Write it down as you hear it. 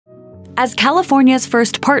As California's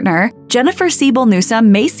first partner, Jennifer Siebel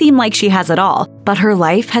Newsom may seem like she has it all, but her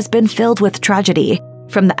life has been filled with tragedy.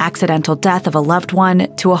 From the accidental death of a loved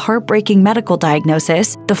one to a heartbreaking medical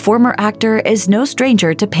diagnosis, the former actor is no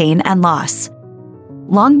stranger to pain and loss.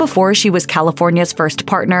 Long before she was California's first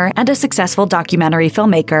partner and a successful documentary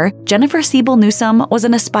filmmaker, Jennifer Siebel Newsom was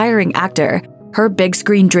an aspiring actor. Her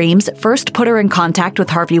big-screen dreams first put her in contact with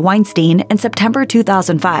Harvey Weinstein in September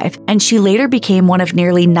 2005, and she later became one of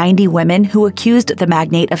nearly 90 women who accused the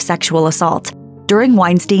magnate of sexual assault. During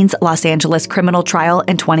Weinstein's Los Angeles criminal trial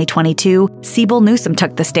in 2022, Siebel Newsom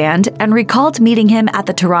took the stand and recalled meeting him at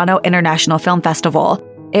the Toronto International Film Festival.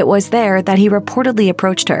 It was there that he reportedly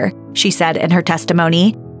approached her. She said in her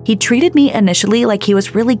testimony, "He treated me initially like he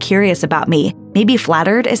was really curious about me, maybe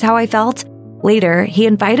flattered is how I felt. Later, he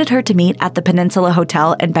invited her to meet at the Peninsula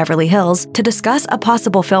Hotel in Beverly Hills to discuss a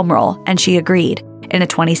possible film role, and she agreed." In a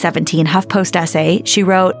 2017 HuffPost essay, she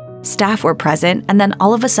wrote, "Staff were present and then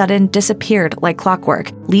all of a sudden disappeared like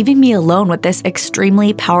clockwork, leaving me alone with this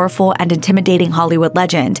extremely powerful and intimidating Hollywood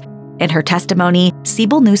legend." In her testimony,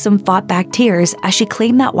 Siebel Newsom fought back tears as she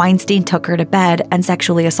claimed that Weinstein took her to bed and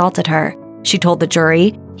sexually assaulted her. She told the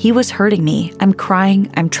jury, "He was hurting me. I'm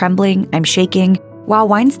crying, I'm trembling, I'm shaking." While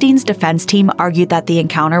Weinstein's defense team argued that the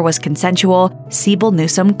encounter was consensual, Siebel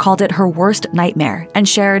Newsom called it her worst nightmare and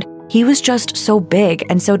shared, "He was just so big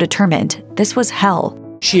and so determined. This was hell."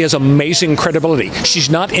 She has amazing credibility. She's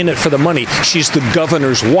not in it for the money. She's the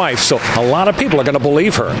governor's wife, so a lot of people are going to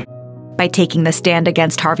believe her. By taking the stand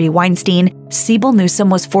against Harvey Weinstein, Siebel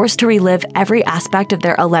Newsom was forced to relive every aspect of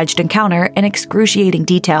their alleged encounter in excruciating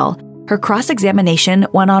detail. Her cross-examination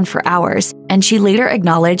went on for hours, and she later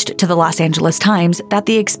acknowledged to the Los Angeles Times that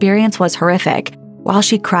the experience was horrific. While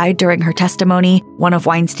she cried during her testimony, one of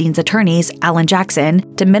Weinstein's attorneys, Alan Jackson,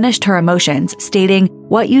 diminished her emotions, stating,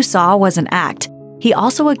 "What you saw was an act." He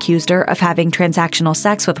also accused her of having transactional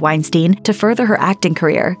sex with Weinstein to further her acting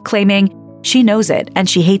career, claiming, "She knows it and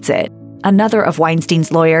she hates it." Another of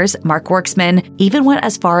Weinstein's lawyers, Mark Worksman, even went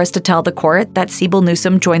as far as to tell the court that Siebel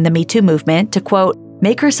Newsom joined the Me Too movement to, quote,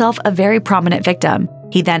 "make herself a very prominent victim."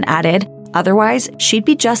 He then added, "Otherwise, she'd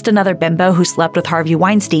be just another bimbo who slept with Harvey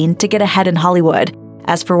Weinstein to get ahead in Hollywood."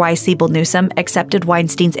 As for why Siebel Newsom accepted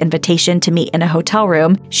Weinstein's invitation to meet in a hotel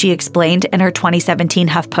room, she explained in her 2017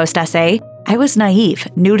 HuffPost essay, "I was naive,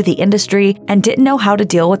 new to the industry, and didn't know how to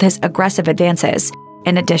deal with his aggressive advances."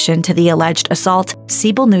 In addition to the alleged assault,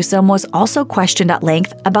 Siebel Newsom was also questioned at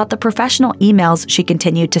length about the professional emails she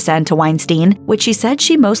continued to send to Weinstein, which she said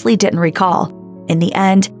she mostly didn't recall. In the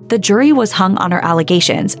end, the jury was hung on her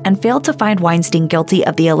allegations and failed to find Weinstein guilty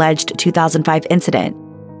of the alleged 2005 incident.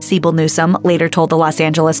 Siebel Newsom later told the Los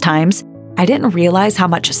Angeles Times, "I didn't realize how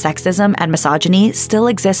much sexism and misogyny still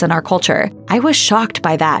exists in our culture. I was shocked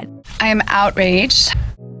by that." I am outraged.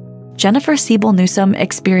 Jennifer Siebel Newsom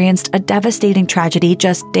experienced a devastating tragedy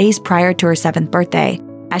just days prior to her 7th birthday.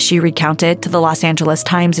 As she recounted to the Los Angeles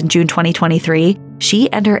Times in June 2023,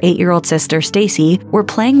 she and her 8-year-old sister, Stacy, were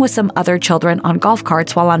playing with some other children on golf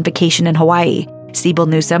carts while on vacation in Hawaii. Siebel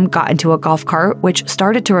Newsom got into a golf cart which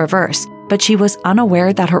started to reverse, but she was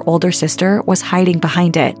unaware that her older sister was hiding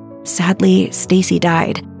behind it. Sadly, Stacy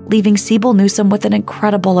died, leaving Siebel Newsom with an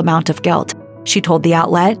incredible amount of guilt. She told the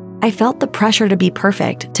outlet, "I felt the pressure to be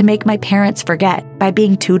perfect, to make my parents forget, by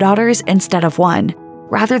being 2 daughters instead of 1.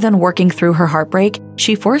 Rather than working through her heartbreak,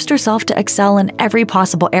 she forced herself to excel in every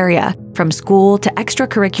possible area, from school to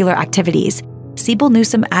extracurricular activities." Siebel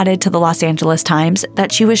Newsom added to the Los Angeles Times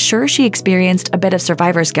that she was sure she experienced a bit of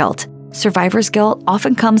survivor's guilt. Survivor's guilt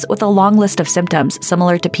often comes with a long list of symptoms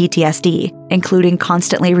similar to PTSD, including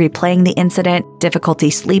constantly replaying the incident,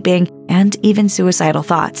 difficulty sleeping, and even suicidal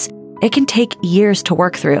thoughts. It can take years to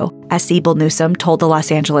work through. As Siebel Newsom told the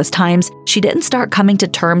Los Angeles Times, she didn't start coming to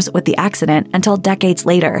terms with the accident until decades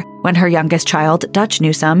later, when her youngest child, Dutch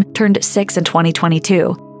Newsom, turned 6 in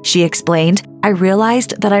 2022. She explained, "I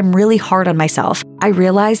realized that I'm really hard on myself. I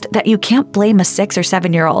realized that you can't blame a 6 or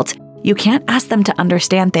 7-year-old. You can't ask them to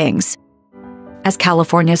understand things." As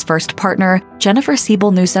California's first partner, Jennifer Siebel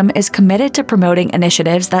Newsom is committed to promoting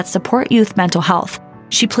initiatives that support youth mental health.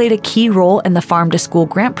 She played a key role in the Farm to School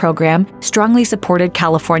grant program, strongly supported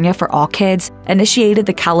California for All Kids, initiated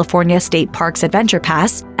the California State Parks Adventure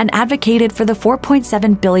Pass, and advocated for the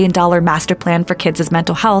 $4.7 billion master plan for kids'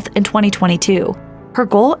 mental health in 2022. Her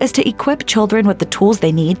goal is to equip children with the tools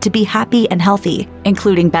they need to be happy and healthy,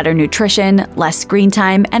 including better nutrition, less screen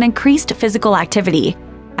time, and increased physical activity.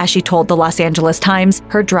 As she told the Los Angeles Times,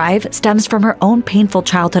 her drive stems from her own painful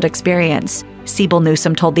childhood experience. Siebel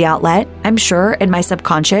Newsom told the outlet, "I'm sure in my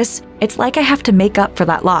subconscious, it's like I have to make up for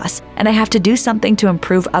that loss, and I have to do something to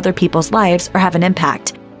improve other people's lives or have an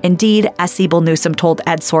impact. Indeed, as Siebel Newsom told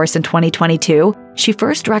EdSource in 2022, she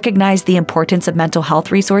first recognized the importance of mental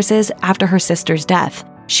health resources after her sister's death.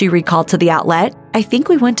 She recalled to the outlet, "I think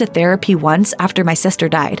we went to therapy once after my sister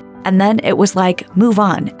died. And then it was like, move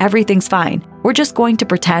on, everything's fine. We're just going to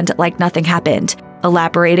pretend like nothing happened."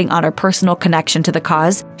 Elaborating on her personal connection to the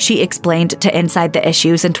cause, she explained to Inside the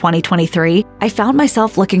Issues in 2023, "I found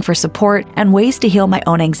myself looking for support and ways to heal my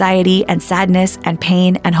own anxiety and sadness and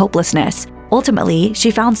pain and hopelessness. Ultimately,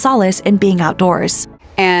 she found solace in being outdoors."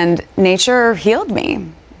 And nature healed me.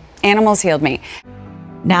 Animals healed me.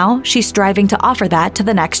 Now, she's striving to offer that to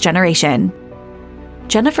the next generation.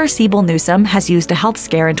 Jennifer Siebel Newsom has used a health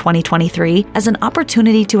scare in 2023 as an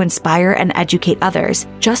opportunity to inspire and educate others,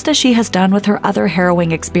 just as she has done with her other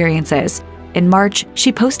harrowing experiences. In March,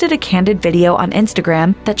 she posted a candid video on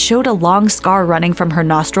Instagram that showed a long scar running from her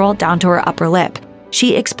nostril down to her upper lip.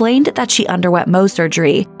 She explained that she underwent Mohs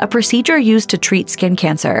surgery, a procedure used to treat skin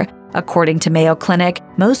cancer. According to Mayo Clinic,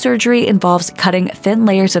 Mohs surgery involves cutting thin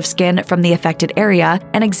layers of skin from the affected area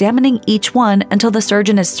and examining each one until the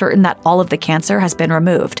surgeon is certain that all of the cancer has been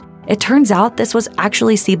removed. It turns out this was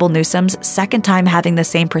actually Siebel Newsom's second time having the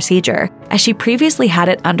same procedure, as she previously had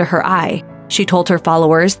it under her eye. She told her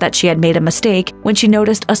followers that she had made a mistake when she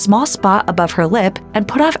noticed a small spot above her lip and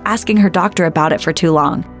put off asking her doctor about it for too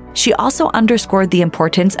long. She also underscored the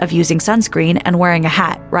importance of using sunscreen and wearing a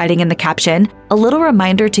hat, writing in the caption, "A little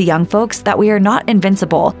reminder to young folks that we are not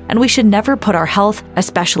invincible and we should never put our health,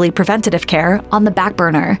 especially preventative care, on the back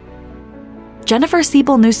burner." Jennifer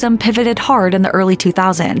Siebel Newsom pivoted hard in the early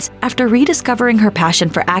 2000s after rediscovering her passion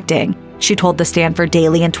for acting. She told the Stanford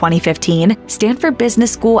Daily in 2015, "Stanford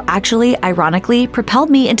Business School actually, ironically,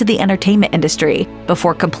 propelled me into the entertainment industry.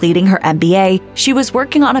 Before completing her MBA, she was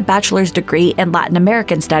working on a bachelor's degree in Latin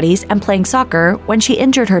American studies and playing soccer when she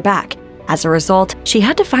injured her back. As a result, she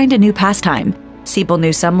had to find a new pastime." Siebel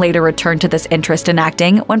Newsom later returned to this interest in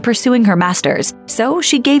acting when pursuing her master's, so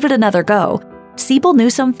she gave it another go. Siebel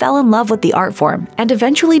Newsom fell in love with the art form and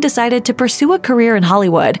eventually decided to pursue a career in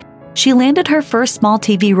Hollywood. She landed her first small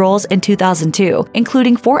TV roles in 2002,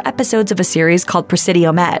 including 4 episodes of a series called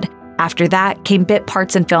Presidio Med. After that came bit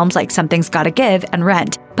parts in films like Something's Gotta Give and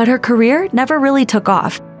Rent, but her career never really took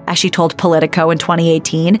off. As she told Politico in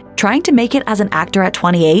 2018, trying to make it as an actor at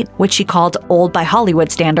 28, which she called old by Hollywood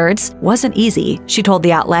standards, wasn't easy. She told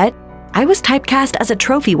the outlet, "I was typecast as a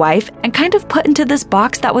trophy wife and kind of put into this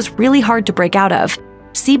box that was really hard to break out of."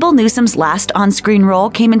 Siebel Newsom's last on-screen role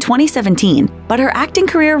came in 2017, but her acting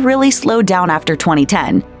career really slowed down after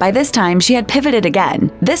 2010. By this time, she had pivoted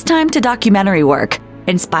again, this time to documentary work.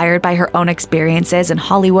 Inspired by her own experiences in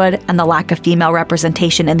Hollywood and the lack of female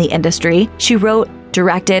representation in the industry, she wrote,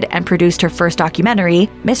 directed, and produced her first documentary,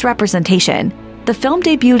 Misrepresentation. The film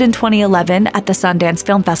debuted in 2011 at the Sundance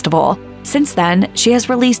Film Festival. Since then, she has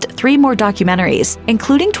released 3 more documentaries,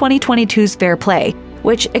 including 2022's Fair Play,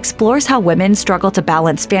 which explores how women struggle to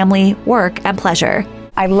balance family, work, and pleasure.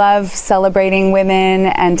 I love celebrating women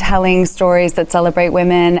and telling stories that celebrate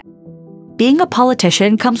women. Being a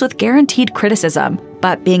politician comes with guaranteed criticism,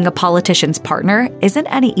 but being a politician's partner isn't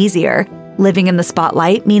any easier. Living in the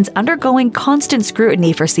spotlight means undergoing constant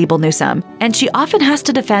scrutiny for Siebel Newsom, and she often has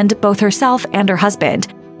to defend both herself and her husband.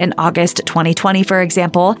 In August 2020, for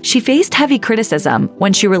example, she faced heavy criticism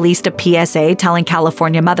when she released a PSA telling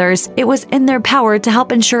California mothers it was in their power to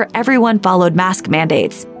help ensure everyone followed mask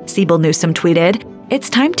mandates. Siebel Newsom tweeted, "It's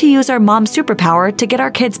time to use our mom superpower to get our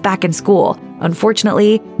kids back in school."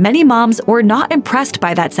 Unfortunately, many moms were not impressed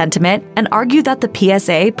by that sentiment and argued that the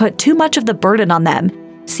PSA put too much of the burden on them.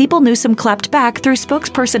 Siebel Newsom clapped back through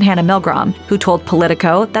spokesperson Hannah Milgram, who told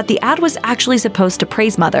Politico that the ad was actually supposed to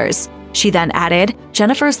praise mothers. She then added,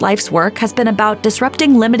 "Jennifer's life's work has been about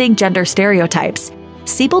disrupting limiting gender stereotypes."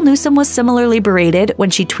 Siebel Newsom was similarly berated when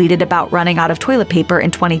she tweeted about running out of toilet paper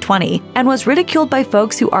in 2020 and was ridiculed by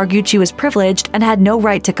folks who argued she was privileged and had no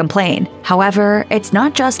right to complain. However, it's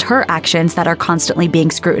not just her actions that are constantly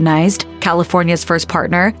being scrutinized. California's first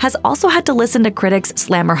partner has also had to listen to critics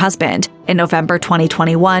slam her husband. In November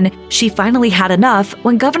 2021, she finally had enough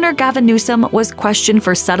when Governor Gavin Newsom was questioned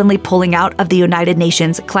for suddenly pulling out of the United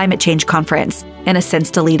Nations Climate Change Conference. In a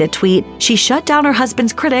since-deleted tweet, she shut down her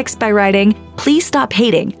husband's critics by writing, "Please stop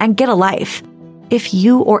hating and get a life." If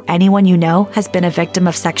you or anyone you know has been a victim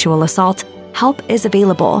of sexual assault, help is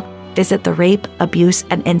available. Visit the Rape, Abuse,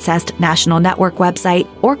 and Incest National Network website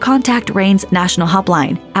or contact RAIN's National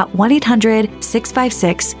Helpline at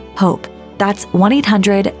 1-800-656-HOPE. That's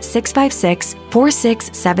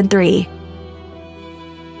 1-800-656-4673.